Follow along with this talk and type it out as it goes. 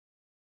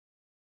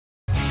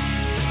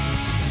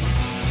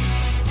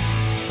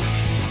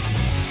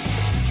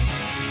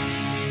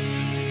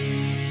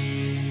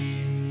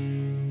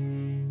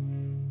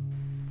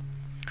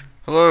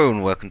Hello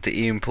and welcome to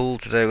Ian Pool.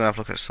 Today we're going to have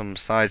a look at some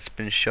side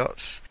spin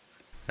shots,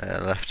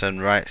 left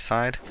and right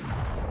side.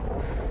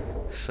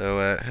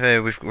 So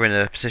here we're in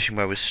a position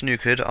where we're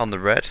snookered on the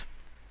red,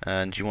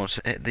 and you want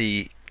to hit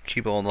the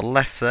cue ball on the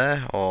left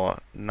there, or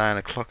 9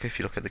 o'clock if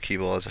you look at the cue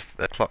ball as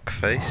a clock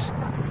face.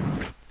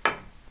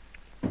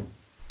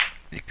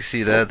 You can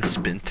see there the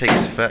spin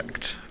takes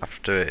effect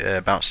after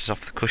it bounces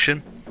off the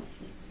cushion.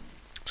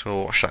 So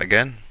we'll watch that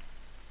again.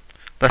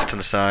 Left on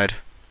the side.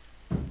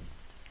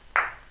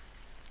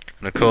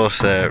 And of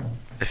course,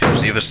 if it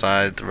was the other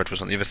side, the red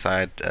was on the other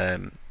side,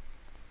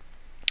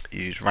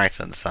 use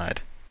right on the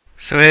side.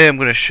 So here I'm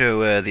going to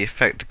show the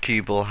effect the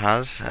cue ball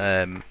has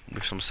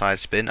with some side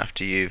spin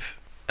after you've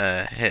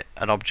hit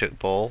an object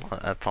ball,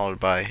 followed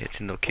by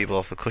hitting the cue ball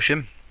off the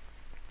cushion.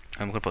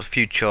 I'm going to put a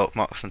few chalk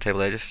marks on the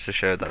table edges to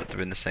show that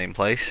they're in the same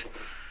place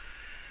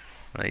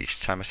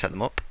each time I set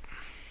them up.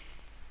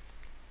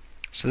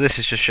 So this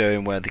is just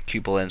showing where the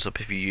cue ball ends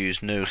up if you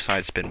use no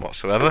side spin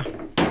whatsoever.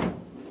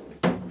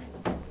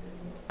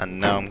 And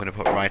now I'm going to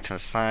put right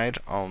hand side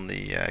on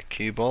the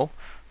cue ball,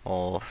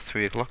 or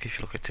 3 o'clock if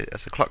you look at it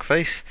as a clock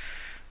face,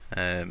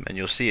 and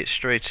you'll see it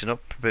straighten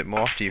up a bit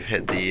more after you've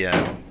hit the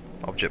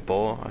object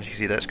ball. As you can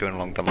see, that's going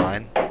along the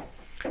line.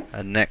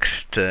 And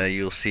next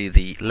you'll see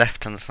the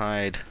left hand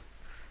side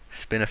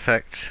spin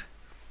effect.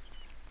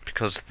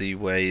 Because of the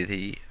way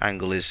the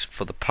angle is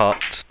for the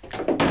pot,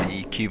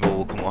 the cue ball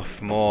will come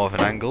off more of an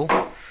angle.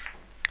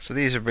 So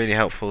these are really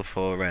helpful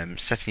for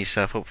setting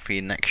yourself up for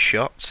your next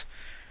shot.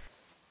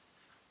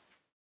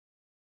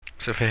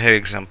 So for here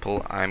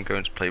example, I'm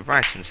going to play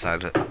right hand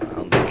side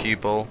on the cue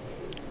ball.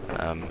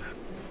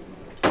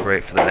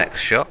 Great for the next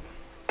shot.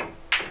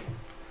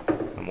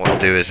 And what I'll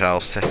do is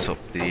I'll set up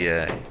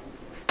the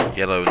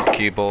yellow and the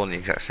cue ball in the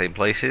exact same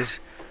places.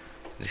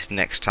 This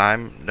next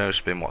time, no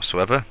spin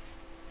whatsoever.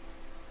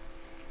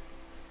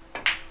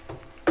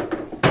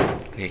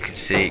 And you can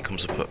see it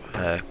comes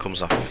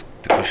off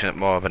the cushion at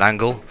more of an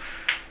angle.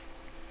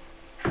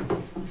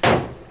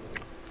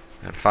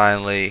 And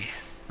finally,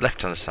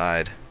 left hand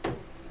side.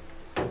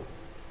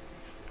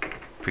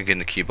 Bringing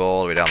the cue ball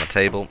all the way down the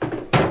table.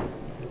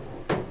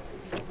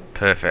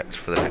 Perfect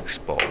for the next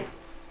ball.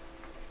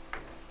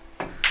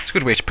 It's a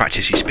good way to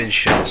practice your spin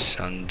shots,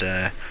 and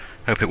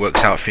hope it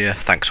works out for you.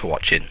 Thanks for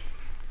watching.